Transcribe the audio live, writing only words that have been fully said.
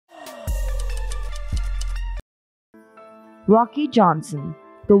Rocky Johnson.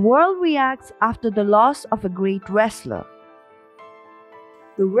 The world reacts after the loss of a great wrestler.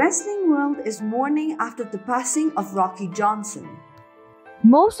 The wrestling world is mourning after the passing of Rocky Johnson.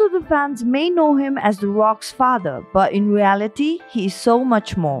 Most of the fans may know him as The Rock's father, but in reality, he is so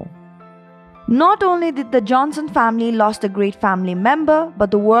much more. Not only did the Johnson family lost a great family member,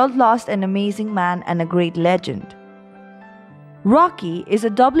 but the world lost an amazing man and a great legend. Rocky is a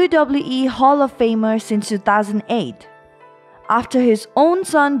WWE Hall of Famer since 2008. After his own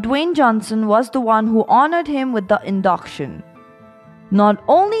son Dwyane Johnson was the one who honored him with the induction. Not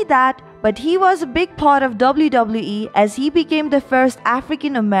only that, but he was a big part of WWE as he became the first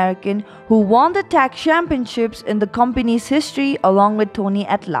African American who won the tag championships in the company's history along with Tony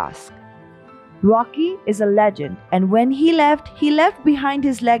Atlas. Rocky is a legend, and when he left behind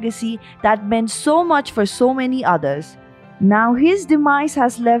his legacy that meant so much for so many others. Now his demise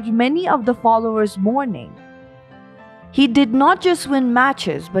has left many of the followers mourning. He did not just win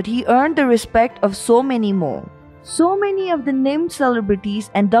matches, but he earned the respect of so many more. So many of the named celebrities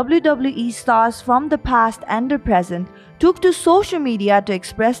and WWE stars from the past and the present took to social media to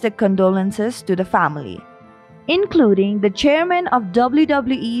express their condolences to the family, including the chairman of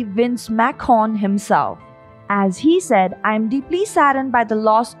WWE, Vince McMahon himself. As he said, "I am deeply saddened by the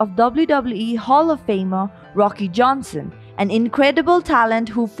loss of WWE Hall of Famer Rocky Johnson, an incredible talent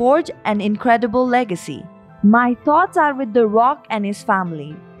who forged an incredible legacy. My thoughts are with The Rock and his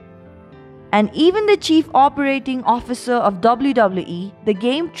family." And even the chief operating officer of WWE, the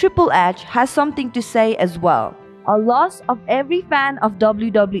game Triple H, has something to say as well. A loss of every fan of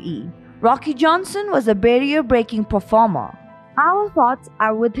WWE. Rocky Johnson was a barrier-breaking performer. Our thoughts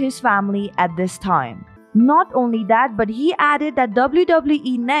are with his family at this time. Not only that, but he added that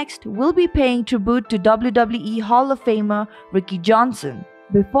WWE Next will be paying tribute to WWE Hall of Famer Rocky Johnson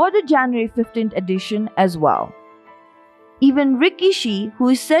before the January 15th edition as well. Even Rikishi, who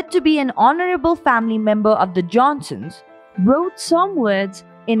is said to be an honorable family member of the Johnsons, wrote some words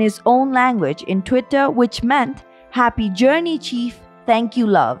in his own language in Twitter which meant, "Happy journey, Chief, thank you,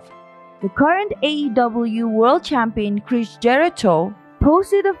 love." The current AEW World Champion Chris Jericho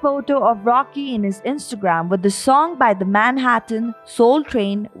posted a photo of Rocky in his Instagram with the song by the Manhattan Soul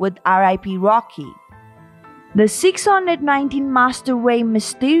Train with RIP Rocky. The 619 Master Rey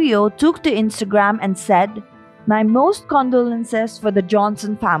Mysterio took to Instagram and said, "My most condolences for the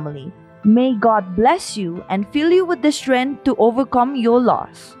Johnson family. May God bless you and fill you with the strength to overcome your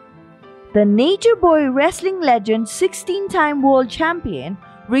loss." The Nature Boy wrestling legend, 16-time world champion,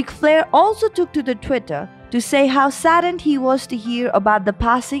 Ric Flair also took to the Twitter to say how saddened he was to hear about the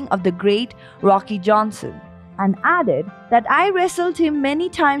passing of the great Rocky Johnson, and added that "I wrestled him many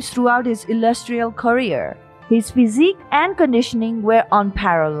times throughout his illustrious career. His physique and conditioning were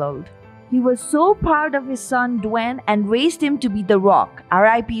unparalleled. He was so proud of his son Dwyane and raised him to be The Rock,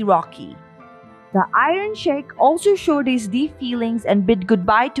 RIP Rocky." The Iron Sheik also showed his deep feelings and bid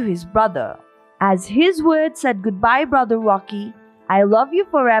goodbye to his brother. As his words said, "Goodbye, brother Rocky. I love you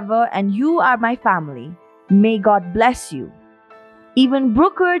forever and you are my family. May God bless you." Even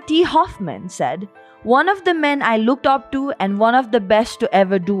Booker T. Hoffman said, "One of the men I looked up to and one of the best to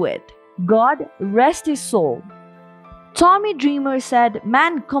ever do it. God rest his soul." Tommy Dreamer said,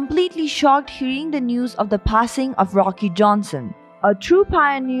 "Man, completely shocked hearing the news of the passing of Rocky Johnson, a true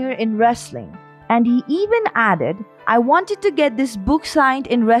pioneer in wrestling." And he even added, "I wanted to get this book signed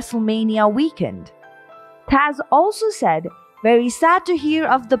in WrestleMania weekend." Taz also said, "Very sad to hear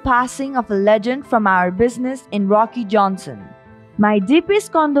of the passing of a legend from our business in Rocky Johnson. My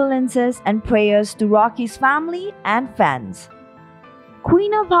deepest condolences and prayers to Rocky's family and fans."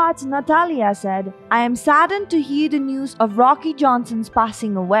 Queen of Hearts Natalya said, "I am saddened to hear the news of Rocky Johnson's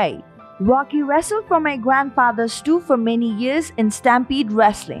passing away. Rocky wrestled for my grandfather Stu for many years in Stampede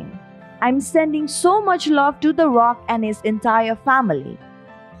Wrestling. I'm sending so much love to The Rock and his entire family."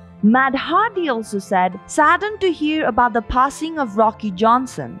 Matt Hardy also said, "Saddened to hear about the passing of Rocky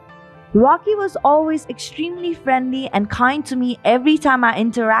Johnson. Rocky was always extremely friendly and kind to me every time I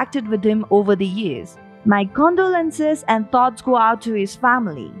interacted with him over the years. My condolences and thoughts go out to his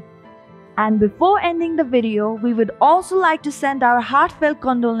family." And before ending the video, we would also like to send our heartfelt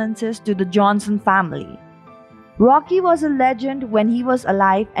condolences to the Johnson family. Rocky was a legend when he was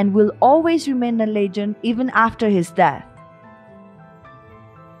alive and will always remain a legend even after his death.